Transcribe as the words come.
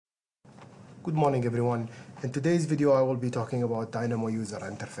Good morning everyone. In today's video I will be talking about Dynamo User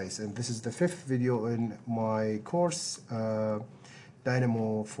Interface, and this is the fifth video in my course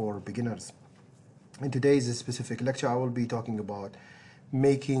Dynamo for Beginners. In today's specific lecture I will be talking about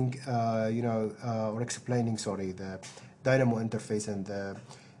making or explaining the Dynamo interface and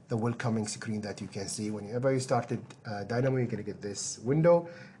the welcoming screen that you can see. Whenever you started Dynamo, you're going to get this window,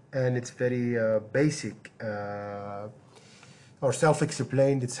 and it's very basic or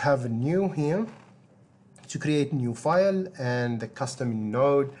self-explained. It's have a new here to create new file and the custom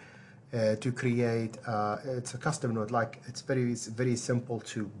node to create it's a custom node. Like it's very simple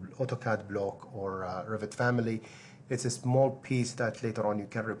to AutoCAD block or Revit family. It's a small piece that later on you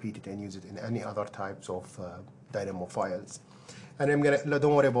can repeat it and use it in any other types of Dynamo files. And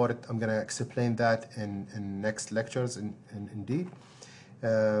don't worry about it, I'm gonna explain that in next lectures indeed.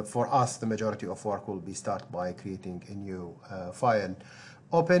 For us, the majority of work will be start by creating a new file.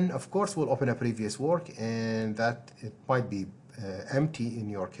 Open, of course, will open a previous work, and that it might be empty in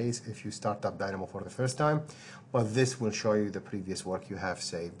your case if you start up Dynamo for the first time, but this will show you the previous work you have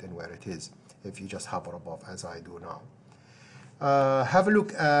saved and where it is if you just hover above as I do now. Have a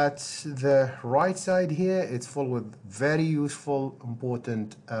look at the right side here. It's full with very useful,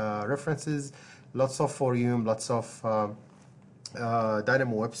 important references, lots of forums, lots of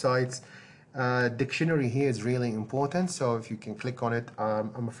Dynamo websites. Dictionary here is really important, so if you can click on it,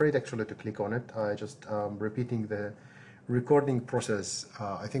 I'm afraid actually to click on it. I just repeating the recording process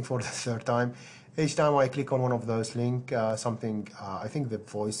I think for the third time. Each time I click on one of those links, I think the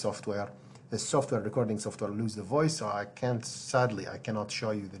voice software, the recording software lose the voice, so sadly I cannot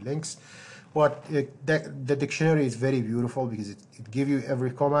show you the links. But the dictionary is very beautiful because it gives you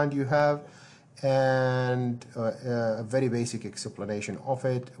every command you have, and a very basic explanation of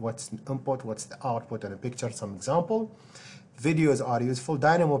it, what's the input, what's the output, and a picture, some example. Videos are useful.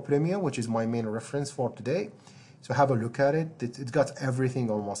 Dynamo Premiere, which is my main reference for today, so have a look at it. It's got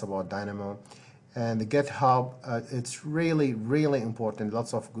everything almost about Dynamo. And the GitHub, it's really important.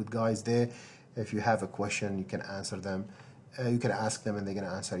 Lots of good guys there. If you have a question, you can answer them. You can ask them and they're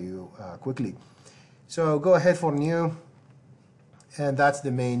gonna answer you quickly. So go ahead for new. And that's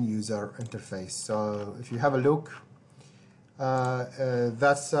the main user interface. So if you have a look,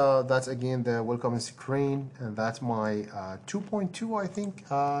 that's again the welcome screen, and that's my 2.2, I think.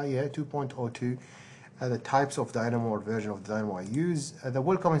 Yeah, 2.02. The types of Dynamo or version of Dynamo I use. The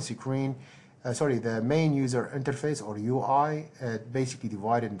welcome screen, the main user interface or UI, basically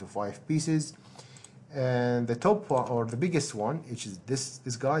divided into 5 pieces. And the top one, or the biggest one, which is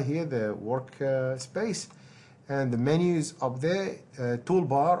this guy here, the Workspace. And the menus up there,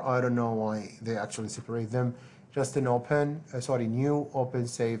 toolbar, I don't know why they actually separate them. Just an new, open,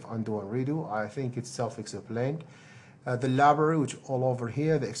 save, undo, and redo. I think it's self-explained. The library, which all over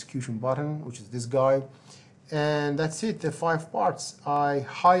here, the execution button, which is this guy. And that's it, the 5 parts. I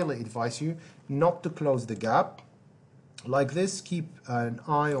highly advise you not to close the gap. Like this, keep an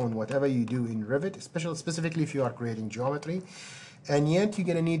eye on whatever you do in Revit, specifically if you are creating geometry. And yet you're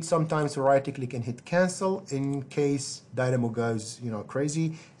gonna need sometimes to right click and hit cancel in case Dynamo goes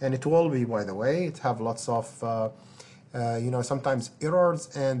crazy, and it will be, by the way. It have lots of sometimes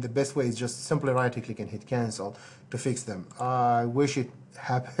errors, and the best way is just simply right click and hit cancel to fix them. I wish it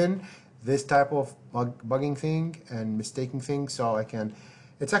happened, this type of bugging thing and mistaking thing, so I can.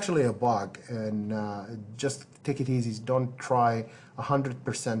 It's actually a bug, and just take it easy. Don't try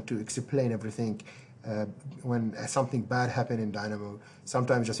 100% to explain everything. When something bad happened in Dynamo,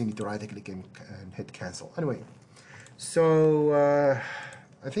 sometimes just you need to right click and hit cancel. Anyway, so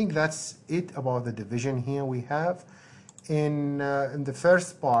I think that's it about the division here we have. In the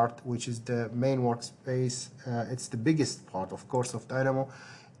first part, which is the main workspace, it's the biggest part, of course, of Dynamo,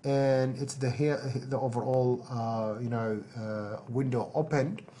 and it's the overall window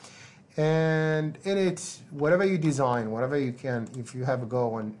opened. And in it, whatever you design, whatever you can, if you have a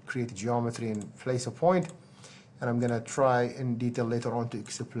go and create a geometry and place a point, and I'm gonna try in detail later on to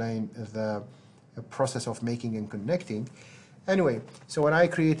explain the process of making and connecting. Anyway, so when I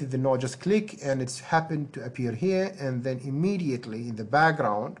created the node, just click and it's happened to appear here, and then immediately in the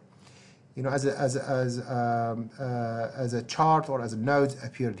background, as a chart or as a node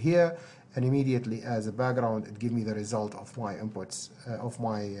appeared here, and immediately as a background it gives me the result of my inputs of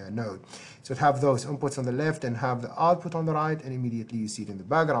my node. So it have those inputs on the left and have the output on the right, and immediately you see it in the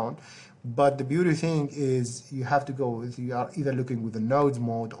background. But the beauty thing is you have to go with, you are either looking with the nodes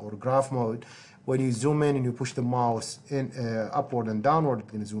mode or graph mode. When you zoom in and you push the mouse in upward and downward,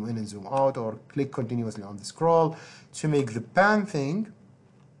 it's going to zoom in and zoom out, or click continuously on the scroll to make the pan thing,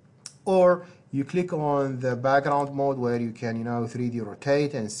 or you click on the background mode where you can 3D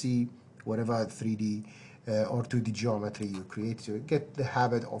rotate and see whatever 3D or 2D geometry you create. You get the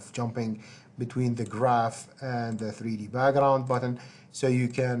habit of jumping between the graph and the 3D background button, so you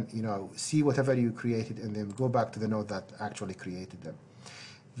can, you know, see whatever you created and then go back to the node that actually created them.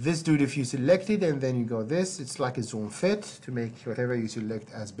 This dude, if you select it and then you go this, it's like a zoom fit to make whatever you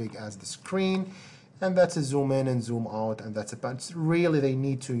select as big as the screen. And that's a zoom in and zoom out, and that's it. But really they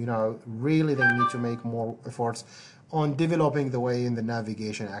need to, you know, really they need to make more efforts on developing the way in the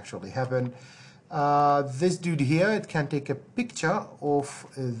navigation actually happen. This dude here, it can take a picture of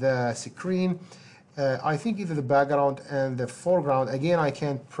the screen. I think either the background and the foreground. Again, I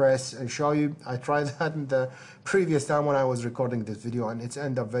can't press and show you. I tried that in the previous time when I was recording this video, and it's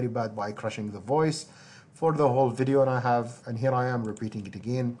ended up very bad by crashing the voice for the whole video. And here I am repeating it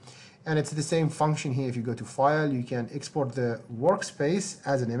again. And it's the same function here. If you go to File, you can export the workspace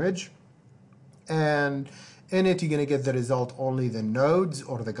as an image, and in it you're going to get the result only the nodes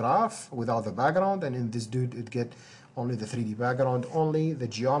or the graph without the background. And in this dude it get only the 3D background, only the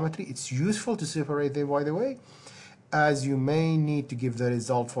geometry. It's useful to separate them, by the way, as you may need to give the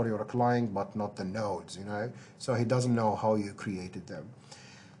result for your client but not the nodes, you know, so he doesn't know how you created them.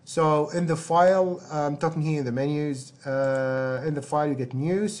 So in the file, I'm talking here in the menus, in the file you get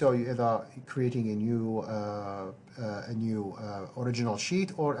new, so you're either creating a new original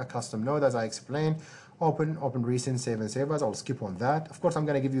sheet or a custom node, as I explained. Open recent, save and save as. I'll skip on that. Of course, I'm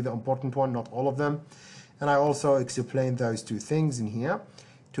going to give you the important one, not all of them. And I also explained those two things in here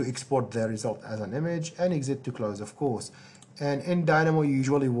to export the result as an image and exit to close, of course. And in Dynamo, you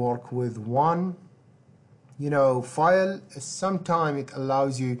usually work with one, you know, file. Sometimes it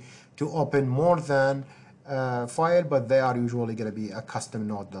allows you to open more than file, but they are usually going to be a custom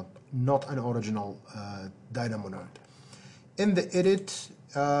node, not an original Dynamo node. In the edit,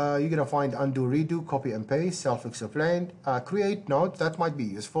 you're going to find undo, redo, copy and paste, self-explained, create node. That might be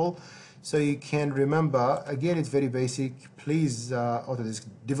useful, so you can remember. Again, it's very basic. Please Autodesk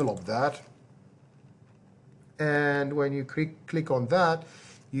develop that. And when you click on that,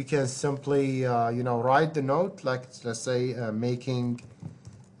 you can simply you know, write the note, like let's say making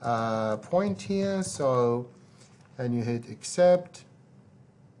a point here. So, and you hit accept.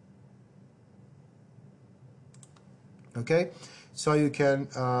 Okay, so you can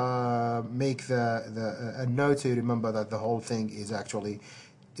make a note, so you remember that the whole thing is actually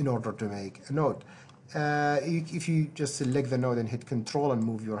in order to make a note. If you just select the node and hit Control and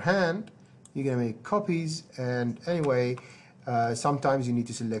move your hand, you're going to make copies. And anyway, sometimes you need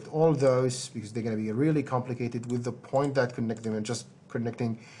to select all those because they're going to be really complicated with the point that connect them and just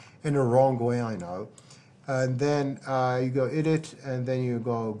connecting in a wrong way, I know. And then you go edit, and then you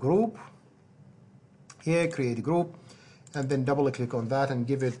go group. Here, create a group, and then double click on that and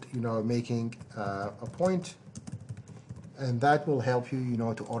give it, you know, making a point. And that will help you, you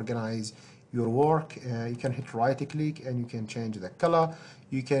know, to organize your work. You can hit right click and you can change the color.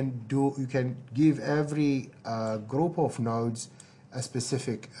 You can give every group of nodes a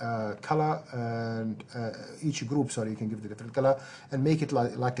specific color, and each group, sorry, you can give the different color and make it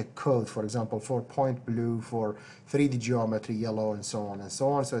like a code. For example, for point blue, for 3D geometry yellow, and so on and so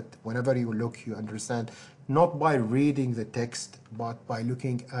on. So that whenever you look, you understand, not by reading the text, but by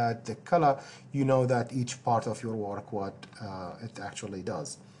looking at the color, you know that each part of your work, what it actually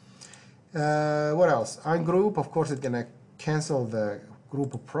does. What else? Ungroup, of course, it's gonna cancel the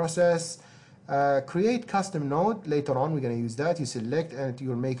group process. Create custom node, later on we're going to use that. You select and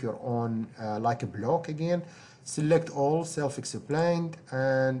you'll make your own like a block again. Select all, self-explained,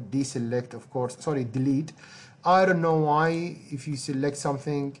 and deselect, of course, sorry, delete. I don't know why if you select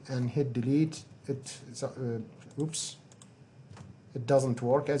something and hit delete, it doesn't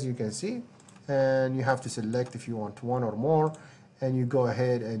work, as you can see. And you have to select if you want one or more, and you go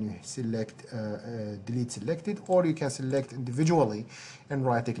ahead and you select delete selected, or you can select individually and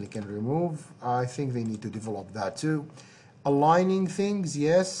right click and remove. I think they need to develop that too. Aligning things,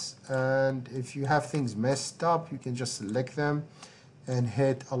 yes, and if you have things messed up, you can just select them and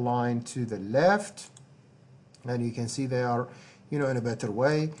hit align to the left, and you can see they are, you know, in a better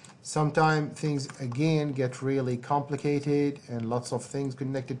way. Sometimes things again get really complicated and lots of things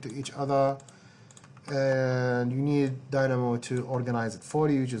connected to each other, and you need Dynamo to organize it for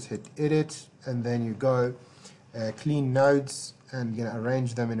you. Just hit edit, and then you go clean nodes, and you know,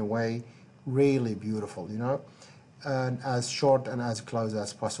 arrange them in a way really beautiful, you know, and as short and as close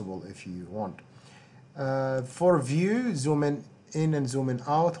as possible if you want. For view, zoom in and zoom in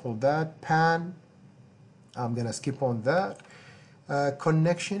out, hold that. Pan, I'm gonna skip on that.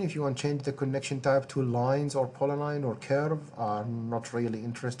 Connection, if you want to change the connection type to lines or polyline or curve, I'm not really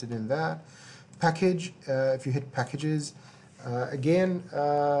interested in that. Package, if you hit packages, Again,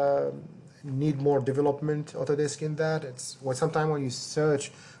 need more development Autodesk in that. It's sometimes when you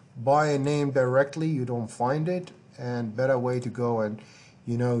search by a name directly, you don't find it, and better way to go and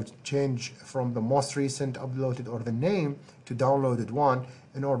change from the most recent uploaded or the name to downloaded one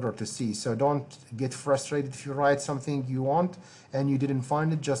in order to see. So don't get frustrated if you write something you want and you didn't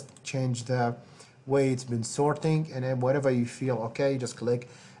find it. Just change the way it's been sorting, and then whatever you feel okay, just click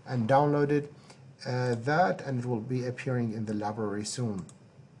and download it. That, and it will be appearing in the library soon.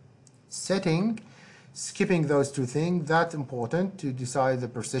 Setting, skipping those two things, that's important to decide the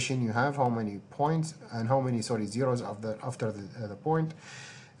precision you have, how many points and how many zeros after the point.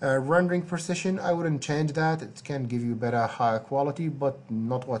 Rendering precision, I wouldn't change that. It can give you better higher quality, but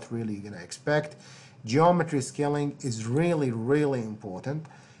not what really you're gonna expect. Geometry scaling is really important,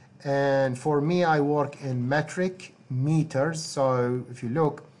 and for me I work in metric meters, so if you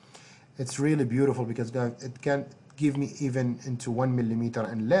look, it's really beautiful because it can give me even into 1 millimeter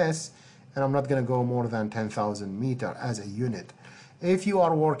and less, and I'm not going to go more than 10,000 meter as a unit. If you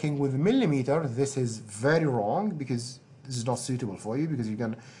are working with millimeter, this is very wrong because this is not suitable for you, because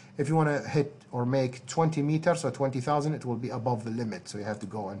if you want to hit or make 20 meters or 20,000, it will be above the limit, so you have to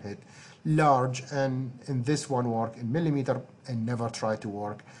go and hit large, and in this one work in millimeter and never try to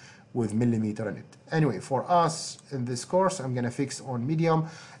work with millimeter in it. Anyway, for us in this course, I'm going to fix on medium,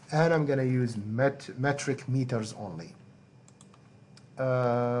 and I'm going to use metric meters only.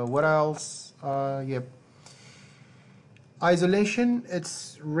 What else? Yep. Isolation,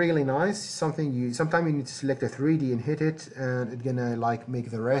 it's really nice. Sometimes you need to select a 3D and hit it, and it's gonna like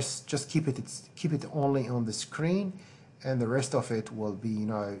make the rest. Just keep it only on the screen, and the rest of it will be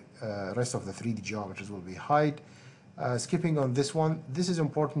rest of the 3D geometries will be hide. Skipping on this one, this is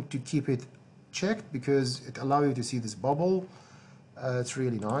important to keep it checked because it allows you to see this bubble. It's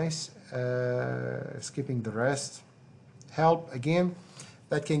really nice. Skipping the rest. Help, again,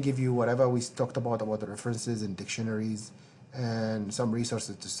 that can give you whatever we talked about the references and dictionaries and some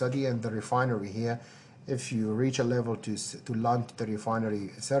resources to study. And the refinery here, if you reach a level to launch the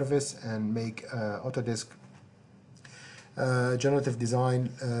refinery service and make Autodesk generative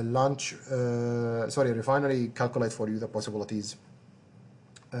design refinery calculate for you the possibilities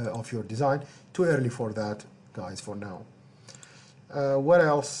of your design. Too early for that, guys, for now. What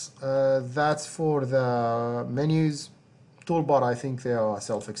else? That's for the menus. Toolbar, I think they are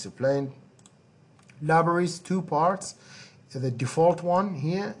self-explained. Libraries, two parts. The default one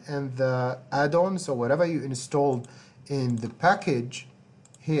here and the add-on. So whatever you installed in the package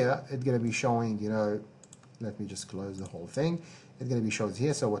here, it's going to be showing, let me just close the whole thing. It's going to be shown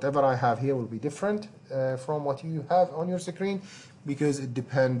here. So whatever I have here will be different from what you have on your screen, because it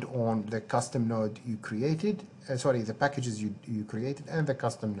depends on the custom node you created. The packages you created and the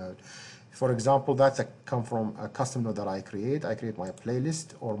custom node. For example, that's come from a custom node that I create. I create my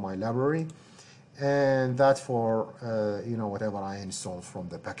playlist or my library, and that's for whatever I install from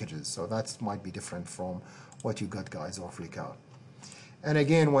the packages. So that might be different from what you got, guys, or Flickr. And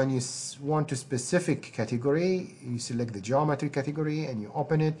again, when you want to specific category, you select the geometry category and you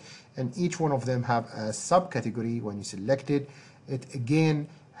open it, and each one of them have a subcategory. When you select it, it again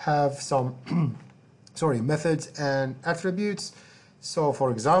have some methods and attributes. So for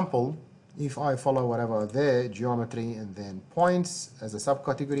example, if I follow whatever the geometry and then points as a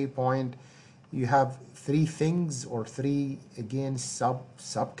subcategory point, you have three things or three again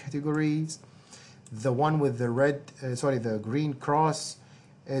subcategories. The one with the the green cross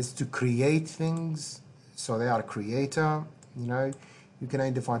is to create things. So they are creator, you can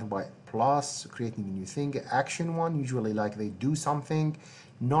identify it by plus, creating a new thing. Action one, usually like they do something,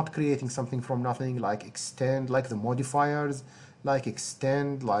 not creating something from nothing, like extend, like the modifiers, like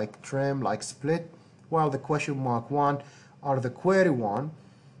extend, like trim, like split. While the question mark one are the query one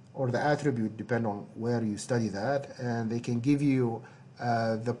or the attribute, depend on where you study that, and they can give you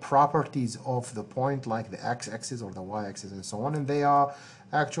the properties of the point, like the x-axis or the y-axis and so on, and they are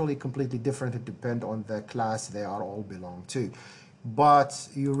actually completely different. It depends on the class they are all belong to. But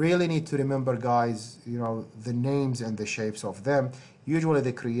you really need to remember, guys, the names and the shapes of them. Usually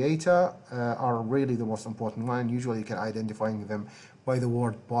the creator are really the most important one. Usually you can identify them by the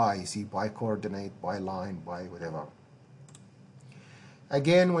word by. You see, by coordinate, by line, by whatever.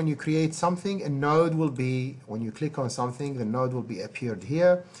 Again, when you create something, a node will be, when you click on something, the node will be appeared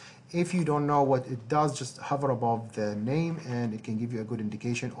here. If you don't know what it does, just hover above the name and it can give you a good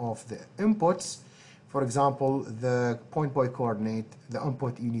indication of the inputs. For example, the point by coordinate, the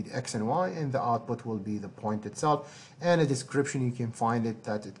input you need X and Y, and the output will be the point itself. And a description, you can find it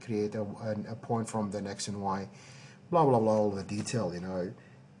that it creates a point from the X and Y, blah, blah, blah, all the detail,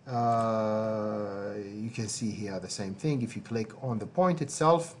 You can see here the same thing. If you click on the point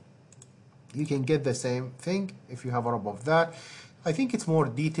itself, you can get the same thing. If you hover above that, I think it's more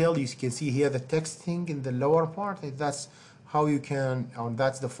detailed. You can see here the text thing in the lower part. That's how you can,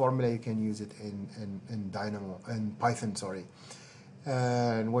 that's the formula you can use it in Dynamo, in Python, sorry.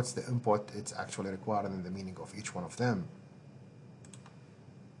 And what's the input it's actually required and the meaning of each one of them.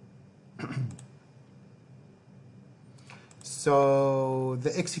 So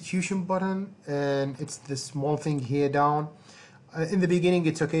the execution button, and it's the small thing here down. In the beginning,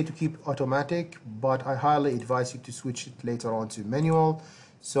 it's okay to keep automatic, but I highly advise you to switch it later on to manual.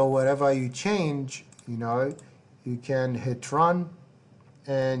 So wherever you change, you know, you can hit run,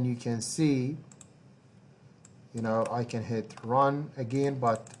 and you can see, you know, I can hit run again,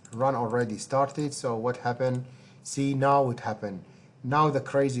 but run already started. So what happened? See, now it happened. Now the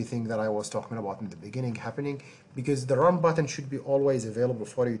crazy thing that I was talking about in the beginning happening, because the run button should be always available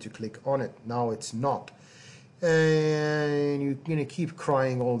for you to click on it. Now it's not. And you're gonna keep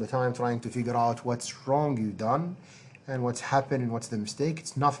crying all the time trying to figure out what's wrong you've done and what's happened and what's the mistake.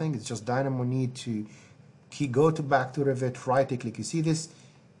 It's nothing. It's just Dynamo need to go back to Revit, right click. You see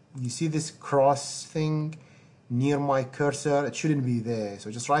this cross thing near my cursor? It shouldn't be there.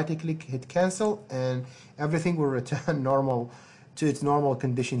 So just right click, hit cancel, and everything will return normal to its normal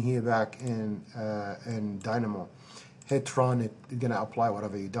condition here back in Dynamo. Hit run, it's gonna apply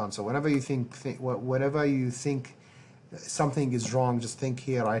whatever you've done. So whenever you think something is wrong, just think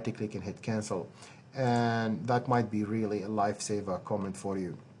here, right click and hit cancel. And that might be really a lifesaver comment for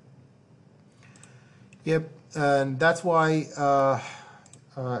you. Yep, and that's why,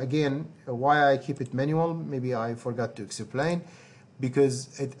 again, why I keep it manual, maybe I forgot to explain,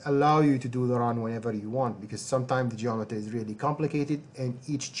 because it allows you to do the run whenever you want, because sometimes the geometry is really complicated, and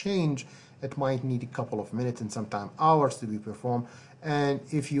each change, it might need a couple of minutes and sometimes hours to be performed. And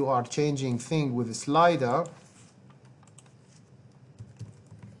if you are changing thing with a slider,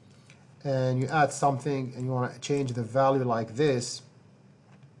 and you add something and you want to change the value like this,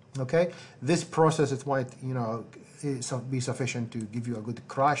 okay, this process, it might, you know, be sufficient to give you a good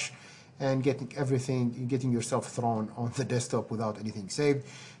crash and getting yourself thrown on the desktop without anything saved.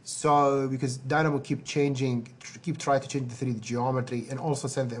 So because Dynamo keep trying to change the 3D geometry and also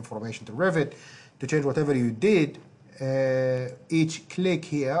send the information to Revit to change whatever you did, each click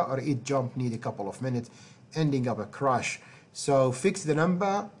here or each jump need a couple of minutes, ending up a crash. So fix the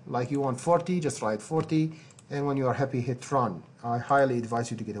number, like you want 40, just write 40, and when you are happy, hit run. I highly advise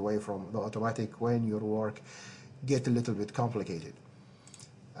you to get away from the automatic when your work get a little bit complicated.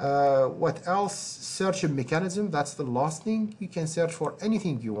 What else? Search mechanism, that's the last thing. You can search for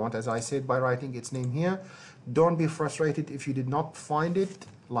anything you want, as I said, by writing its name here. Don't be frustrated if you did not find it,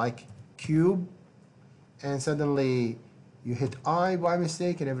 like cube, and suddenly you hit I by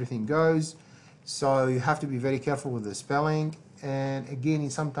mistake and everything goes. So you have to be very careful with the spelling. And again,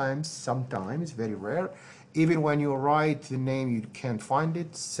 sometimes, very rare, even when you write the name, you can't find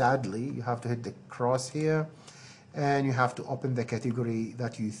it. Sadly, you have to hit the cross here, and you have to open the category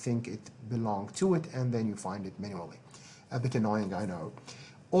that you think it belongs to it, and then you find it manually. A bit annoying, I know.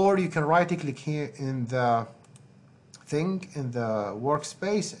 Or you can right click here in the thing, in the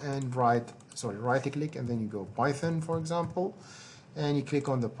workspace, and right click, and then you go Python, for example, and you click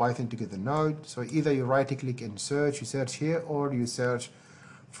on the Python to get the node. So either you right click and search, you search here, or you search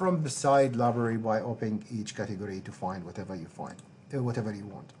from beside library by opening each category to find whatever you want.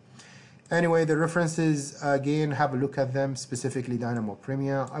 Anyway, the references, again, have a look at them, specifically Dynamo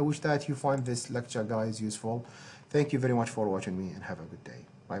Premiere. I wish that you find this lecture, guys, useful. Thank you very much for watching me, and have a good day.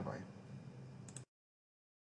 Bye-bye.